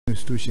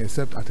institution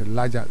except at a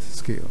larger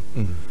scale.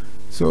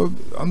 So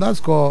on that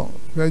score,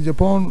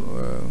 Japan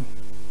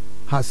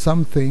has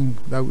something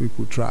that we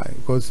could try,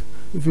 because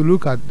if you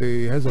look at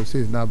the heads of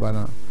states now,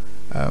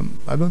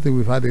 I don't think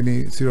we've had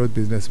any serious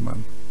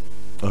businessman.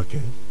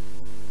 Okay.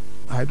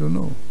 I don't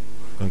know.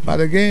 Okay.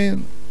 But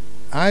again,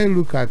 I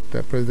look at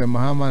President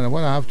Mahama, and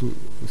what I have to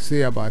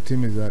say about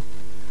him is that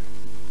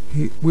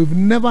we've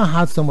never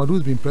had somebody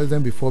who's been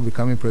president before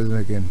becoming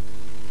president again.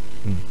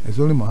 It's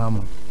only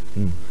Mahama.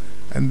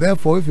 And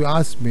therefore, if you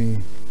ask me,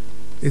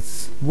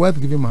 it's worth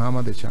giving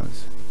Mahama the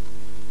chance.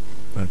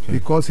 Okay.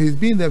 Because he's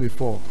been there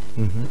before.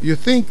 You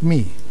think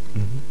me,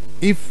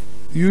 if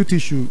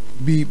UT should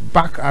be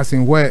back as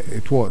in where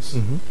it was,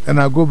 and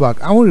I go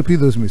back, I won't repeat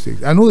those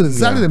mistakes. I know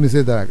exactly the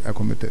mistakes that I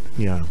committed.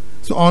 Yeah.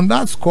 So on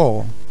that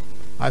score,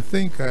 I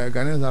think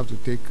Ghanaians have to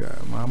take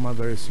Mahama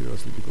very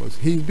seriously, because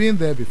he's been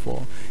there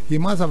before. He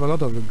must have a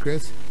lot of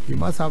regrets. He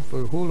must have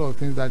a whole lot of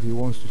things that he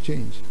wants to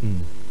change.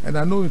 And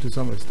I know him to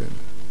some extent.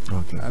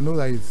 Okay. I know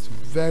that he's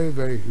very,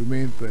 very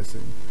humane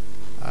person,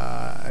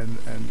 and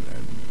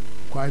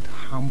quite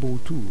humble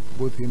too,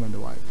 both him and the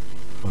wife.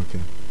 Okay.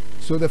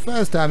 So the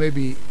first time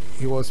maybe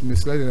he was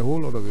misled in a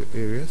whole lot of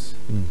areas.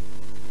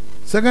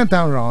 Second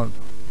time around,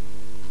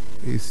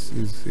 he's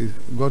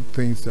got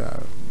things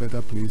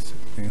better pleased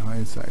in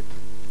hindsight.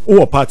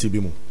 Who party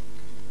bimo?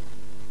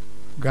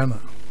 Ghana.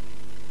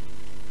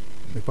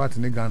 The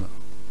party in Ghana.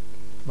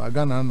 But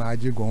Ghana na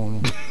aji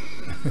gone.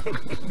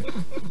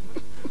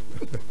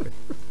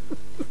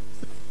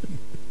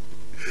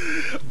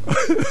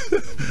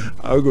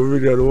 I'll go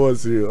read the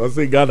words here. I'll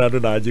say Ghana no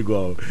na aji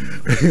go.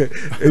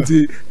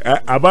 Enti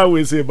about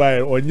we say by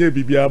onye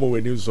bibia mo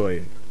when you saw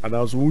it. And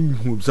I was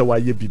who say why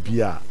ye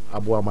bibia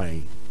abo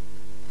amai.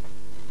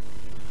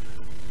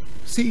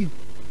 See,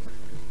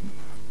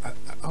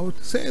 I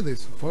would say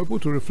this for people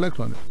to reflect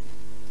on it.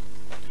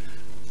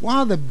 One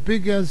of the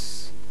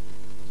biggest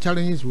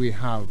challenges we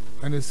have,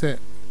 and they say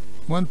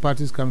when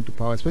parties come to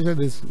power, especially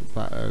this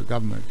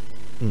government,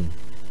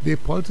 they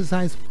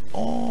politicize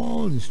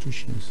all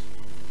institutions.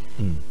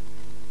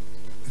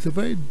 It's a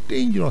very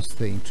dangerous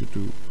thing to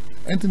do.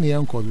 Anthony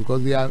Uncles,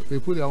 because they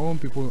put their own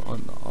people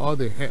on all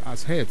the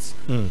as heads.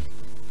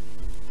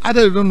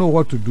 Either they don't know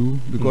what to do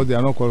because they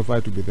are not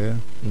qualified to be there,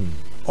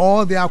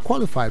 or they are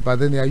qualified but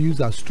then they are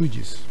used as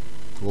stooges.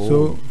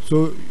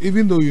 So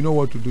even though you know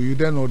what to do, you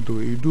dare not do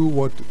it. You do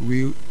what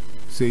we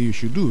say you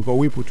should do because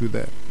we put you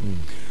there.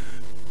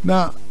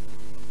 Now,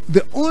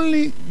 the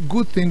only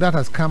good thing that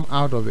has come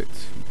out of it,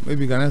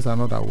 maybe Ghanaians are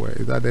not aware,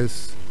 is that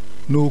there's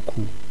no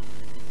coup.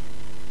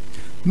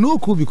 No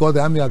coup because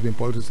the army has been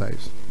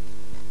politicized.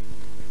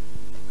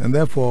 And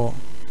therefore,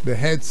 the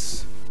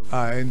heads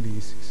are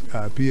NDCs,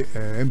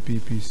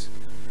 MPPs.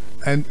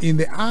 And in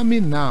the army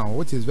now,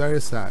 which is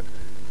very sad,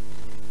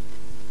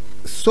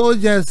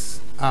 soldiers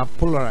are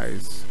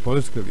polarized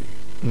politically.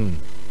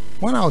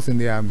 When I was in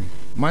the army,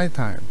 my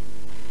time,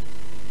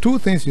 two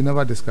things you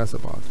never discuss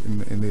about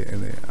in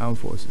the armed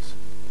forces: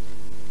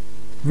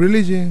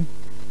 religion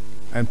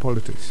and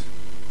politics,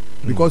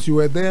 because you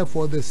were there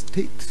for the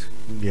state.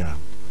 Yeah.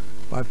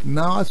 But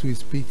now, as we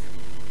speak,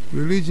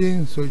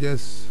 religion,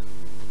 soldiers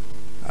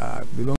belong